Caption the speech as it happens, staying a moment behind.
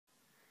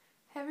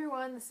Hey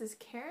everyone, this is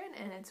Karen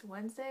and it's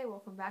Wednesday.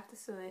 Welcome back to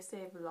So They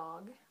Say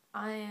vlog.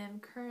 I am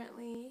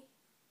currently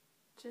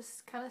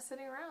just kind of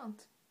sitting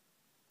around.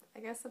 I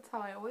guess that's how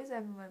I always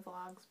end my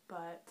vlogs,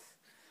 but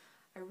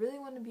I really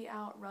want to be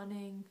out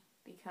running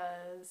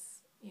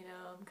because,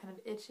 I'm kind of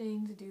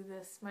itching to do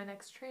this, my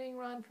next training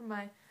run for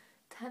my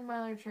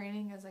 10-miler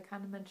training, as I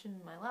kind of mentioned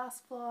in my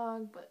last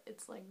vlog, but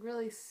it's like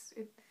really,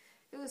 it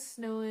was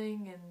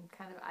snowing and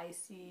kind of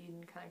icy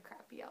and kind of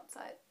crappy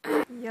outside.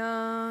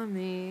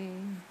 Yummy.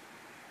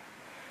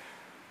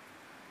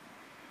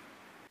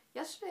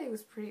 Yesterday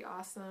was pretty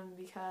awesome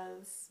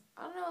because,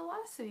 I don't know, a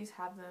lot of cities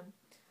have them.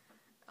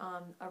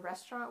 A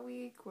restaurant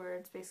week, where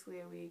it's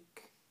basically a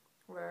week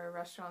where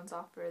restaurants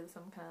offer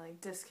some kind of like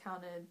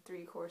discounted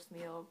 3-course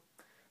meal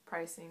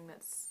pricing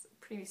that's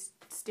pretty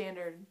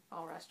standard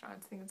all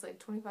restaurants. I think it's like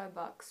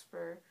 $25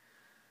 for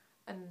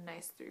a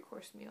nice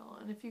 3-course meal.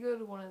 And if you go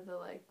to one of the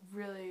like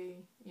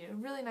really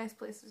nice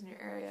places in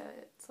your area,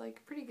 it's like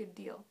a pretty good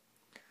deal.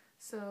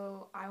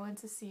 So I went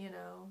to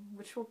C&O,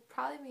 which will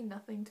probably mean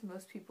nothing to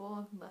most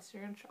people unless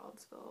you're in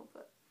Charlottesville,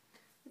 but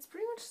it's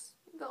pretty much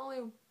the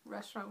only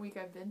restaurant week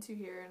I've been to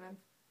here, and I've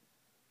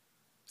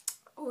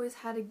always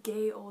had a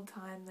gay old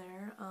time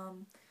there.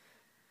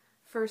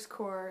 First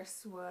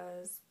course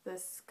was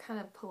this kind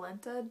of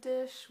polenta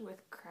dish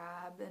with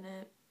crab in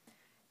it,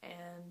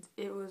 and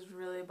it was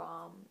really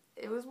bomb.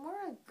 It was more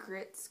a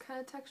grits kind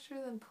of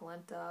texture than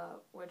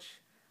polenta,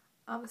 which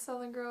I'm a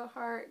southern girl at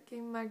heart. Give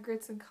me my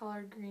grits and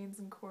collard greens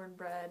and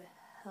cornbread.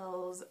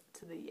 Hells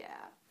to the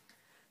yeah.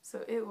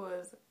 So it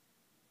was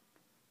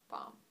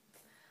bomb.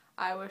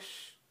 I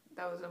wish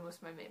that was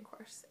almost my main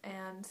course.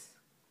 And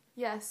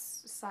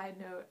yes, side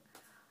note,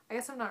 I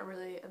guess I'm not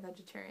really a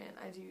vegetarian.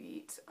 I do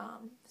eat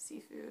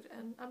seafood,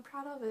 and I'm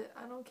proud of it.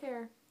 I don't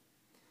care.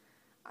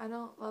 I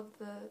don't love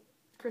the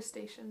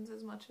crustaceans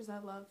as much as I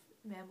love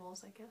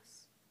mammals, I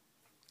guess.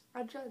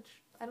 I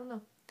judge. I don't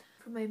know.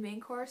 For my main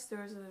course,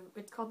 there was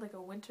it's called like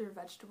a winter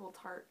vegetable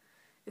tart.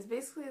 It's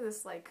basically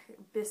this like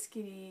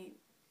biscuity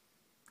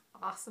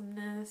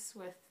awesomeness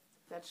with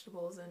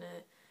vegetables in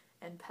it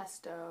and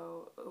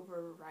pesto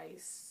over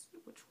rice,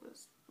 which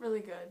was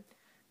really good.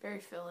 Very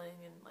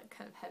filling and like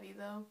kind of heavy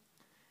though.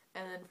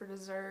 And then for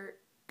dessert,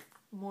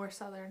 more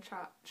southern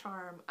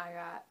charm, I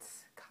got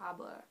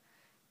cobbler.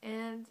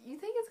 And you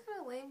think it's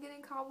kind of lame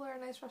getting cobbler at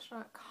a nice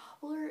restaurant.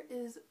 Cobbler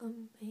is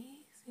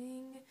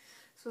amazing.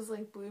 So it's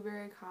like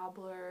blueberry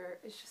cobbler.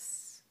 It's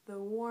just the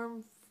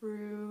warm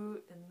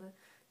fruit and the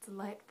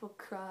delightful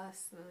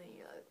crust, and then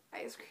you like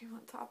ice cream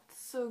on top.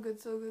 It's so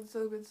good, so good,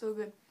 so good, so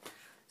good.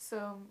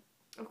 So,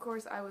 of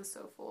course, I was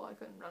so full I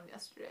couldn't run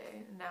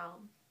yesterday. And now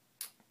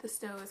the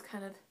snow is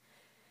kind of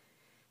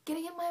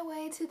getting in my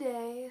way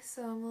today,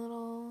 so I'm a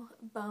little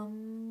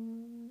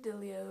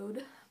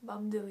bum-dillioed.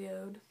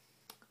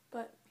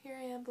 But here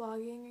I am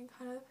vlogging and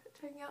kind of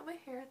checking out my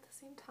hair at the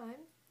same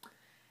time.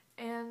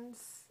 And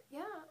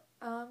yeah,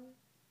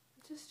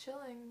 just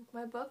chilling.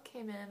 My book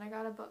came in. I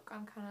got a book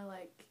on kind of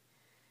like,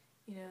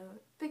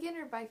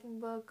 beginner biking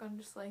book on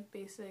just like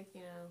basic,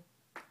 a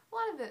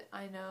lot of it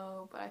I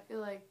know, but I feel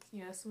like,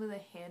 some of the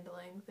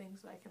handling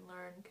things that I can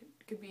learn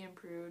could be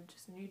improved,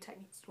 just new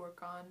techniques to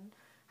work on,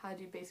 how to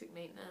do basic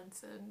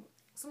maintenance, and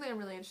something I'm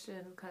really interested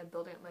in kind of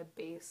building up my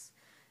base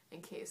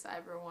in case I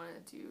ever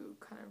want to do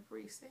kind of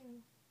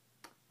racing,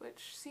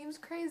 which seems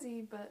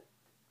crazy, but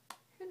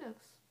who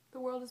knows? The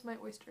world is my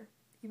oyster,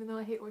 even though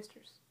I hate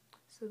oysters.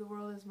 So the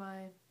world is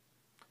my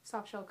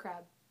soft-shell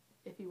crab,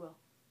 if you will.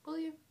 Will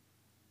you?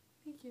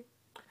 Thank you.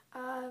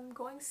 I'm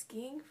going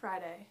skiing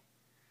Friday.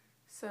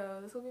 So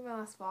this will be my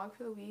last vlog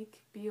for the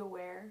week. Be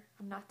aware,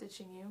 I'm not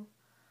ditching you.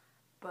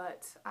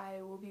 But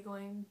I will be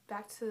going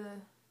back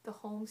to the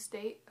home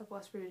state of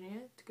West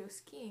Virginia to go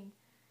skiing.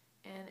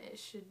 And it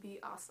should be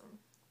awesome.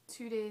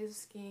 2 days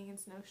skiing in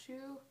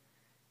snowshoe,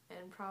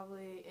 and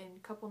probably in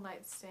a couple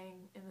nights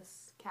staying in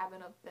this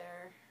cabin up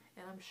there.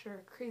 And I'm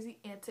sure crazy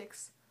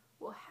antics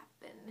will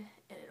happen,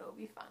 and it'll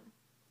be fun.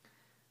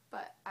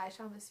 But I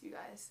shall miss you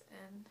guys,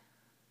 and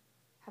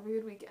have a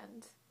good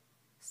weekend.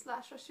 /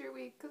 rest of your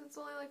week, because it's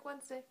only like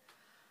Wednesday.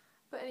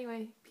 But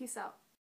anyway, peace out.